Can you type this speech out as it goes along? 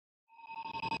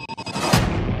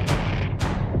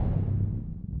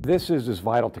This is as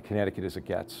vital to Connecticut as it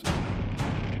gets.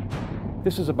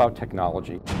 This is about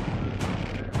technology.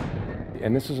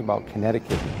 And this is about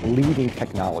Connecticut leading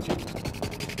technology.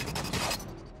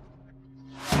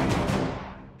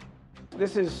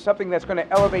 This is something that's going to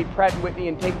elevate Pratt Whitney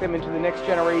and take them into the next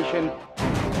generation.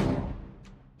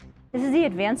 This is the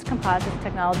Advanced Composite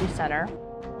Technology Center.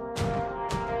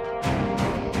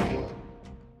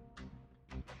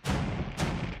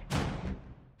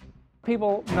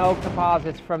 People know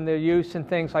composites from their use in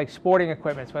things like sporting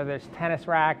equipment, whether it's tennis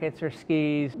rackets or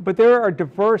skis, but there are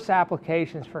diverse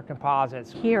applications for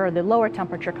composites. Here are the lower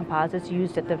temperature composites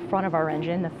used at the front of our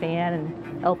engine, the fan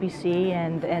and LPC,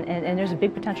 and there's a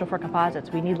big potential for composites.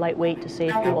 We need lightweight to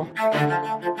save fuel.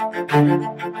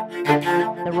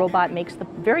 The robot makes the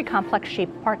very complex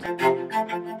shaped parts.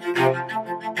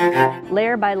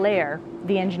 Layer by layer,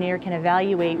 the engineer can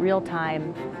evaluate real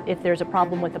time if there's a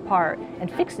problem with the part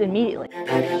and fix it immediately.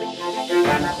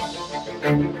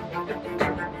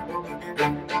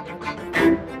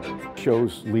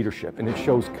 Shows leadership and it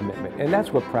shows commitment, and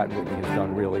that's what Pratt Whitney has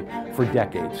done really for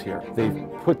decades here. They've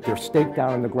put their stake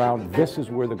down on the ground. This is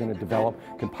where they're going to develop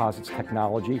composites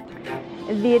technology.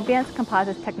 The Advanced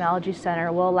Composite Technology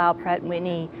Center will allow Pratt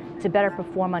Whitney to better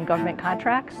perform on government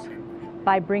contracts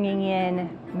by bringing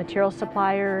in material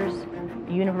suppliers,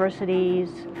 universities,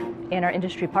 and our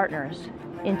industry partners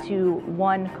into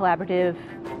one collaborative,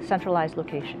 centralized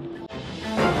location.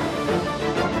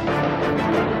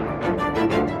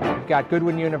 You've got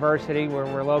Goodwin University, where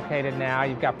we're located now.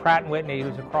 You've got Pratt Whitney,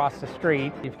 who's across the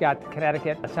street. You've got the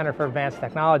Connecticut Center for Advanced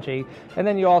Technology. And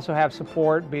then you also have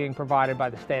support being provided by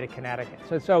the State of Connecticut.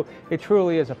 So it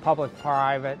truly is a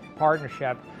public-private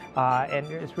partnership, and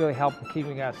it's really helped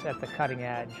keeping us at the cutting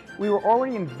edge. We were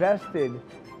already invested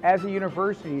as a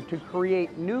university to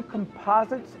create new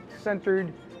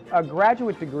composites-centered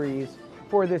graduate degrees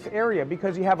for this area,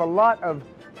 because you have a lot of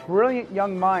brilliant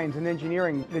young minds in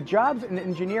engineering. The jobs in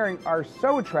engineering are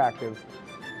so attractive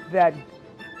that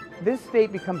this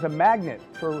state becomes a magnet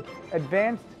for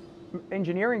advanced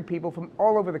engineering people from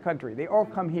all over the country. They all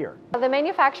come here. The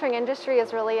manufacturing industry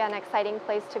is really an exciting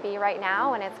place to be right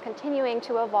now, and it's continuing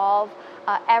to evolve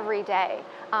every day.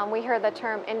 We hear the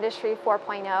term Industry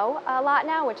 4.0 a lot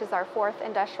now, which is our fourth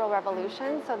industrial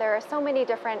revolution. So there are so many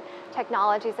different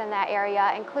technologies in that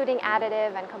area, including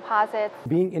additive and composites.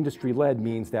 Being industry-led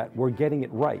means that we're getting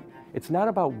it right. It's not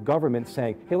about government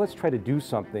saying, hey, let's try to do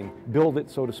something, build it,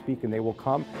 so to speak, and they will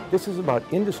come. This is about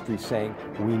industry saying,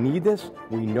 we need this,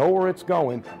 we know where it's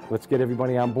going, let's get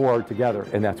everybody on board together,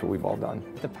 and that's what we've all done.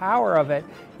 The power of it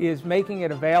is making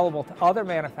it available to other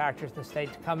manufacturers in the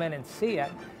state to come in and see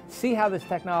it, see how this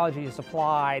technology is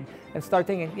applied, and start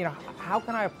thinking, you know, how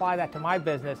can I apply that to my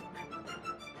business?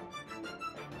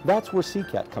 That's where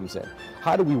CCAT comes in.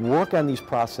 How do we work on these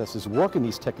processes, work on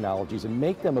these technologies, and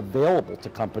make them available to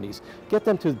companies, get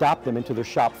them to adopt them into their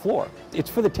shop floor? It's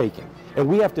for the taking, and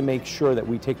we have to make sure that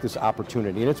we take this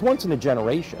opportunity, and it's once in a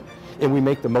generation, and we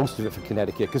make the most of it for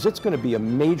Connecticut, because it's going to be a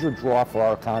major draw for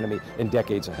our economy in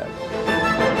decades ahead.